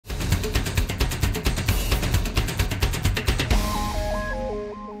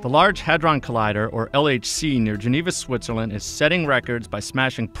The Large Hadron Collider, or LHC, near Geneva, Switzerland, is setting records by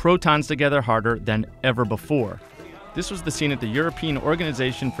smashing protons together harder than ever before. This was the scene at the European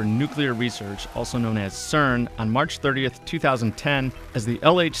Organization for Nuclear Research, also known as CERN, on March 30th, 2010, as the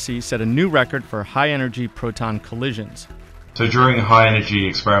LHC set a new record for high-energy proton collisions. So during high-energy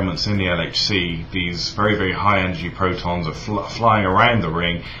experiments in the LHC, these very, very high-energy protons are flying around the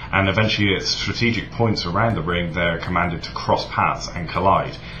ring, and eventually at strategic points around the ring they're commanded to cross paths and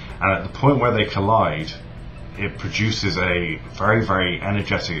collide. And at the point where they collide, it produces a very, very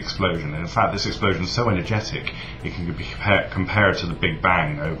energetic explosion. And in fact, this explosion is so energetic it can be compared to the Big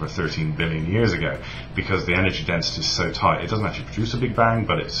Bang over 13 billion years ago, because the energy density is so tight. It doesn't actually produce a Big Bang,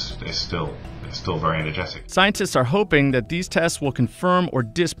 but it's still very energetic. Scientists are hoping that these tests will confirm or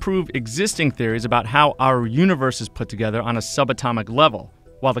disprove existing theories about how our universe is put together on a subatomic level.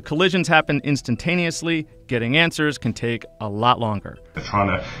 While the collisions happen instantaneously, getting answers can take a lot longer. They're trying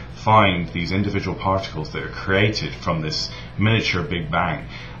to find these individual particles that are created from this miniature Big Bang,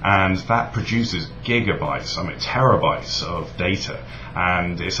 and that produces gigabytes, terabytes of data,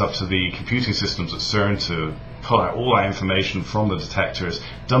 and it's up to the computing systems at CERN to pull out all that information from the detectors,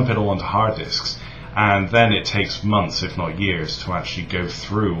 dump it all onto hard disks, and then it takes months, if not years, to actually go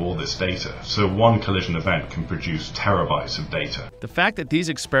through all this data. So one collision event can produce terabytes of data. The fact that these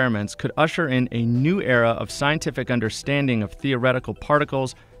experiments could usher in a new era of scientific understanding of theoretical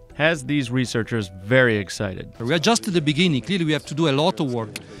particles has these researchers very excited. We are just at the beginning. Clearly we have to do a lot of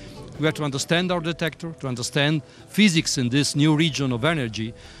work. We have to understand our detector, to understand physics in this new region of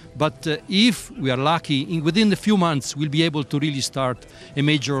energy. But if we are lucky, within a few months we'll be able to really start a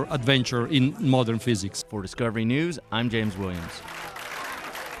major adventure in modern physics. For Discovery News, I'm James Williams.